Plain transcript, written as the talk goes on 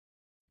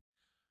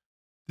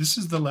This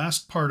is the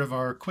last part of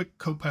our quick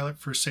Copilot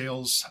for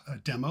Sales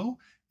demo.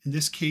 In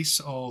this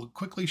case, I'll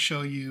quickly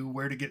show you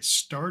where to get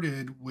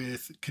started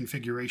with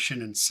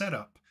configuration and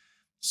setup.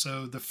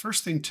 So the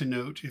first thing to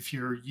note, if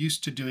you're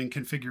used to doing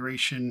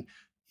configuration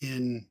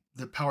in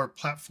the Power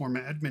Platform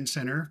Admin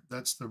Center,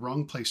 that's the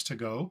wrong place to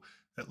go,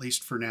 at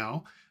least for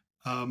now.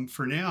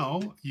 For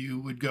now, you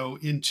would go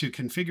into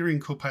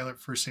configuring Copilot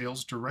for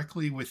Sales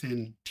directly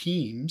within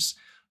Teams.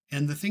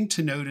 And the thing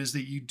to note is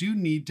that you do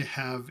need to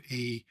have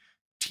a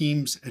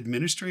Teams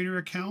administrator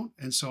account.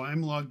 And so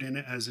I'm logged in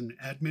as an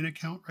admin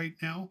account right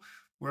now.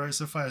 Whereas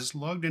if I was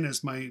logged in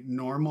as my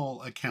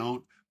normal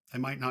account, I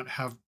might not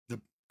have the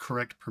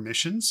correct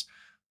permissions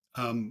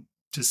to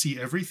see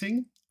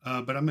everything.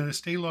 But I'm going to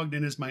stay logged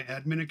in as my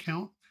admin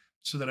account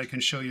so that I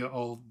can show you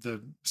all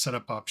the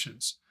setup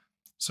options.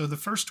 So the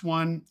first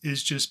one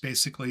is just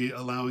basically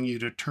allowing you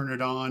to turn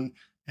it on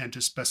and to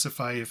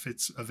specify if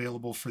it's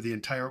available for the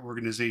entire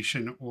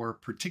organization or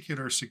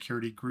particular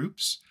security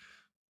groups.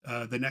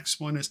 The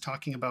next one is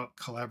talking about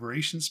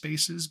collaboration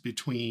spaces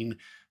between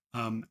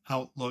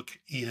Outlook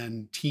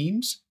and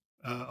Teams,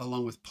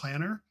 along with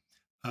Planner.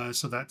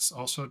 So that's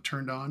also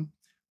turned on.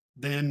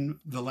 Then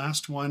the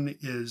last one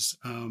is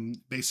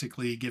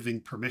basically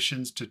giving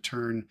permissions to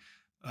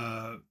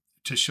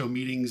to show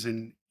meetings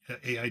and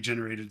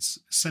AI-generated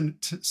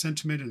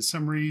sentiment and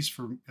summaries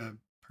for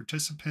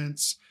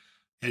participants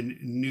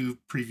and new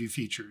preview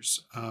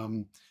features.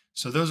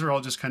 So those are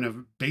all just kind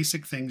of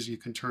basic things you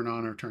can turn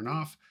on or turn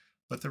off.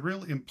 But the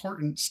real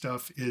important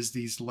stuff is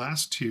these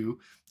last two.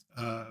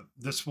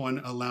 This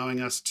one allowing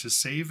us to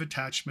save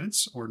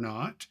attachments or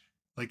not.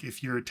 Like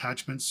if your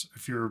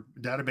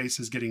database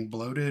is getting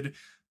bloated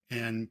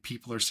and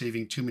people are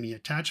saving too many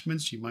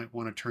attachments, you might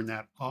want to turn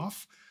that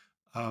off.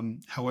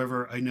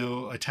 However, I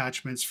know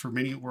attachments for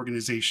many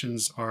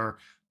organizations are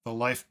the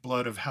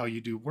lifeblood of how you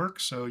do work,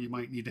 so you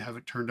might need to have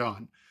it turned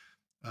on.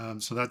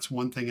 So that's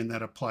one thing, and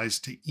that applies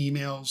to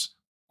emails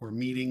or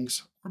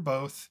meetings or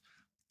both.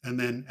 And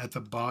then at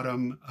the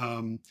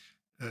bottom,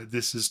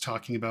 this is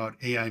talking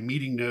about AI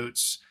meeting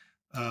notes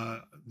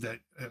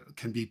that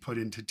can be put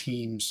into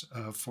Teams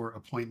for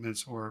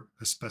appointments or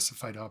a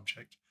specified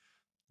object.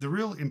 The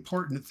real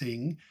important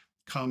thing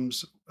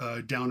comes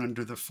down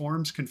under the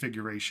forms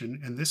configuration,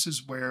 and this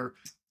is where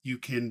you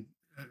can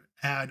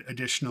add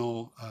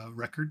additional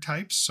record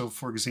types. So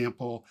for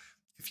example,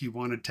 if you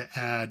wanted to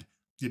add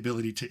the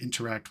ability to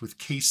interact with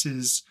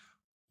cases,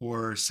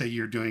 or say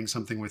you're doing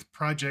something with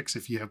projects,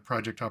 if you have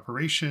project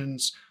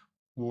operations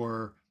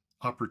or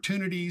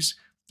opportunities,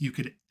 you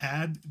could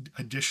add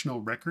additional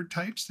record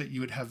types that you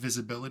would have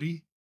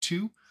visibility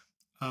to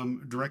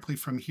directly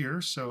from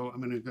here. So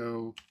I'm going to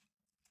go,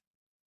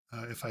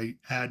 if I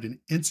add an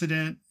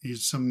incident,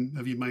 some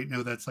of you might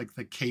know that's like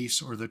the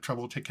case or the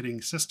trouble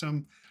ticketing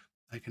system.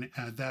 I can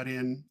add that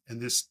in,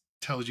 and this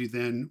tells you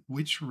then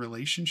which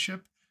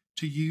relationship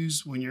to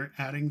use when you're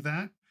adding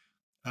that.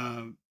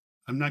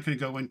 I'm not going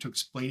to go into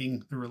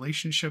explaining the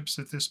relationships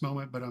at this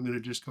moment, but I'm going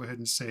to just go ahead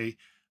and say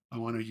I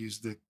want to use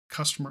the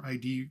customer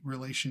ID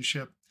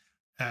relationship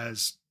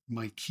as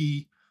my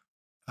key.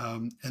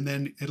 And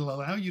then it'll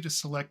allow you to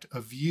select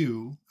a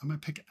view. I'm going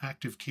to pick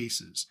active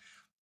cases.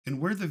 And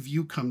where the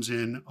view comes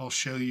in, I'll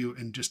show you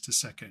in just a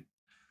second.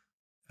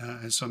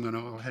 And so I'm going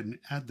to go ahead and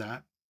add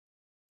that.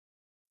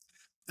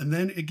 And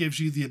then it gives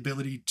you the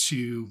ability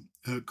to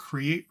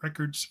create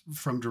records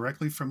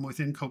directly from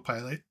within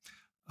Copilot.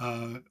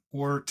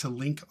 Or to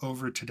link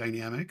over to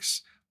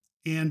Dynamics,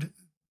 and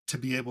to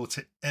be able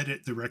to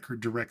edit the record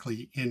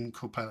directly in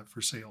Copilot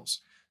for Sales.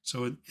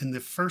 So in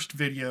the first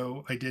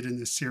video I did in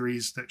this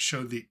series that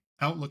showed the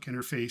Outlook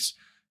interface,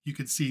 you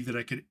could see that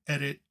I could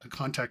edit a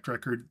contact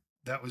record.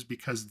 That was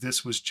because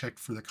this was checked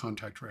for the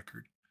contact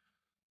record.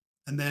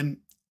 And then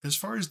as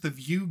far as the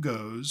view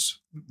goes,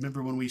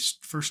 remember when we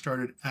first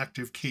started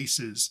active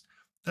cases,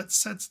 that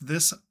sets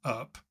this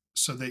up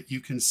so that you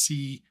can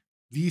see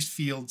these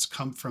fields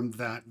come from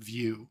that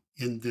view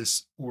in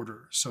this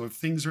order. So if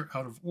things are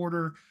out of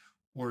order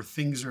or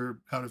things are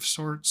out of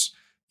sorts,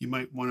 you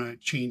might want to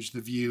change the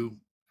view,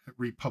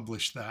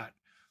 republish that.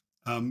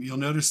 You'll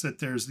notice that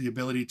there's the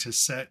ability to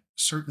set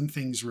certain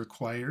things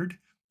required.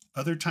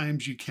 Other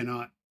times you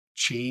cannot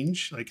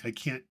change, like I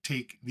can't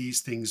take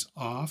these things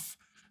off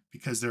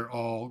because they're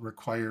all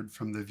required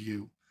from the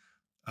view.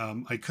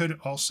 I could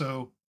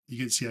also, you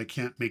can see I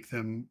can't make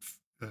them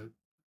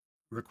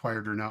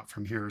required or not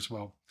from here as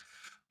well.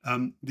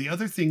 The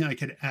other thing I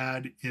could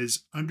add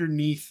is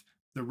underneath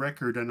the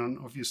record, and I don't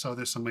know if you saw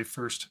this on my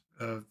first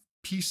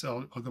piece,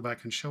 I'll go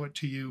back and show it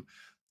to you.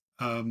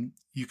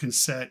 You can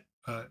set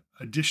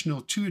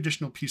two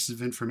additional pieces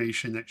of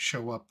information that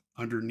show up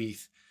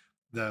underneath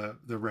the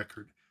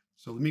record.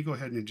 So let me go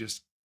ahead and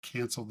just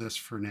cancel this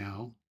for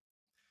now.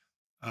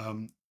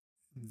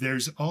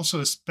 There's also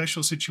a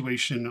special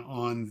situation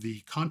on the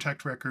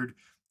contact record.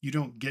 You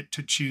don't get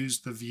to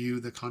choose the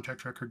view the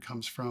contact record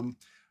comes from.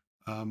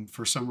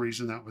 For some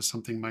reason, that was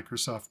something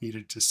Microsoft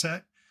needed to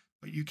set,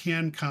 but you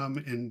can come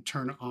and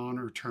turn on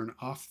or turn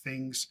off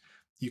things.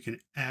 You can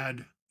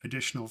add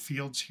additional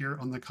fields here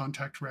on the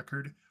contact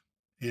record,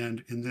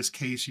 And in this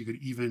case, you could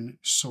even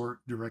sort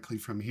directly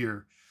from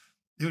here.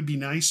 It would be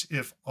nice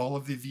if all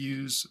of the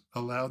views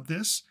allowed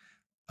this,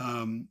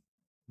 um,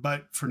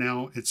 but for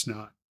now it's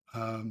not.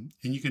 And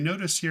you can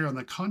notice here on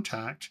the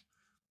contact,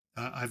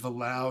 I've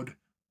allowed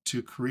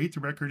to create the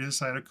record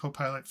inside of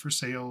Copilot for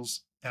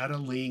Sales, add a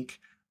link,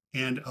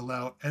 and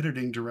allow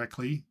editing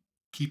directly,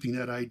 keeping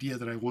that idea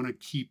that I want to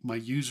keep my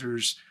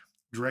users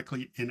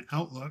directly in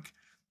Outlook.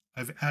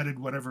 I've added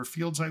whatever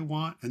fields I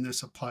want, and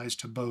this applies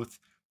to both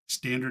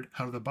standard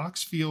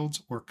out-of-the-box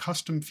fields or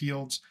custom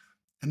fields.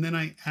 And then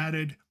I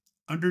added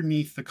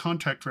underneath the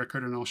contact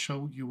record, and I'll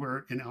show you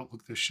where in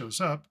Outlook this shows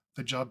up,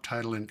 the job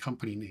title and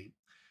company name.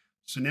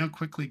 So now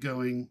quickly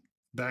going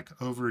back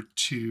over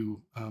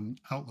to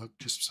Outlook,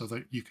 just so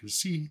that you can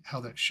see how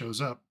that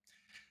shows up.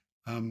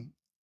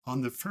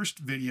 On the first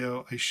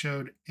video, I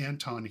showed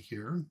Anton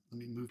here. Let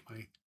me move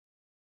my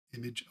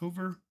image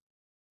over.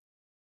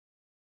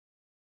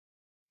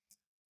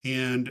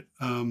 And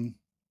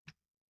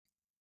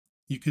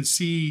you can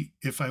see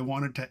if I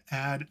wanted to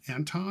add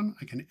Anton,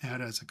 I can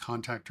add as a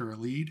contact or a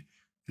lead.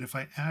 And if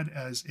I add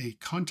as a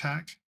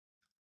contact,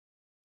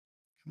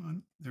 come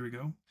on, there we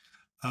go.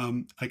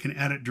 I can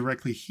add it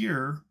directly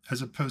here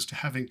as opposed to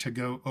having to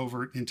go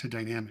over into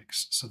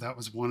Dynamics. So that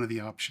was one of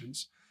the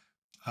options.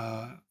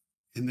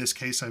 In this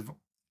case, I've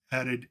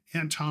added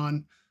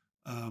Anton.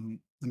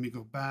 Let me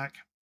go back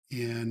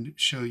and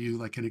show you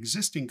like an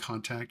existing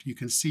contact. You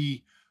can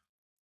see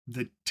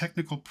the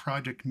technical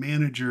project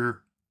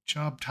manager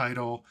job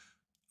title,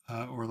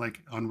 or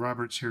like on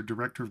Robert's here,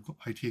 Director of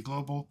IT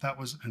Global. That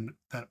was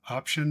that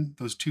option,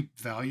 those two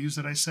values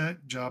that I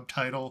set, job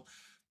title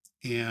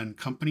and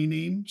company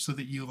name, so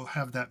that you'll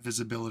have that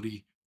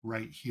visibility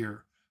right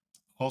here.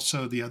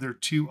 Also, the other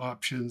two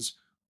options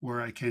where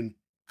I can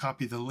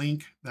copy the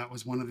link, that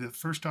was one of the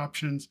first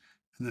options,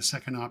 and the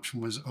second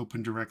option was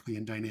open directly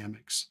in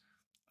Dynamics.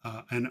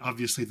 And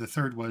obviously the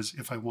third was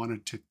if I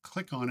wanted to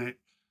click on it,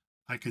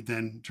 I could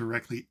then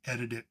directly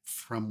edit it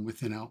from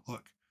within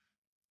Outlook.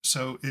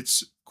 So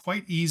it's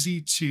quite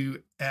easy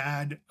to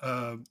add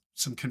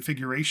some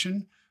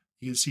configuration.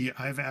 You can see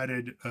I've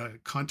added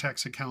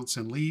contacts, accounts,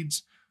 and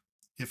leads.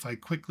 If I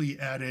quickly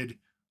added,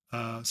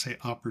 say,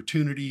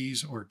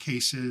 opportunities or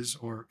cases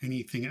or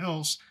anything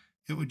else,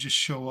 it would just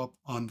show up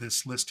on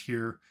this list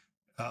here,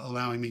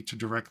 allowing me to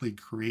directly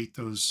create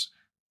those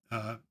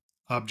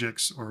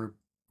objects or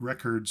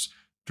records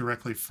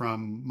directly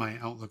from my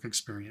Outlook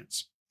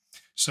experience.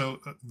 So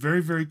a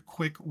very, very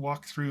quick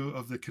walkthrough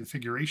of the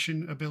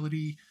configuration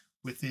ability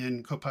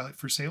within Copilot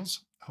for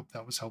Sales. I hope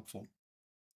that was helpful.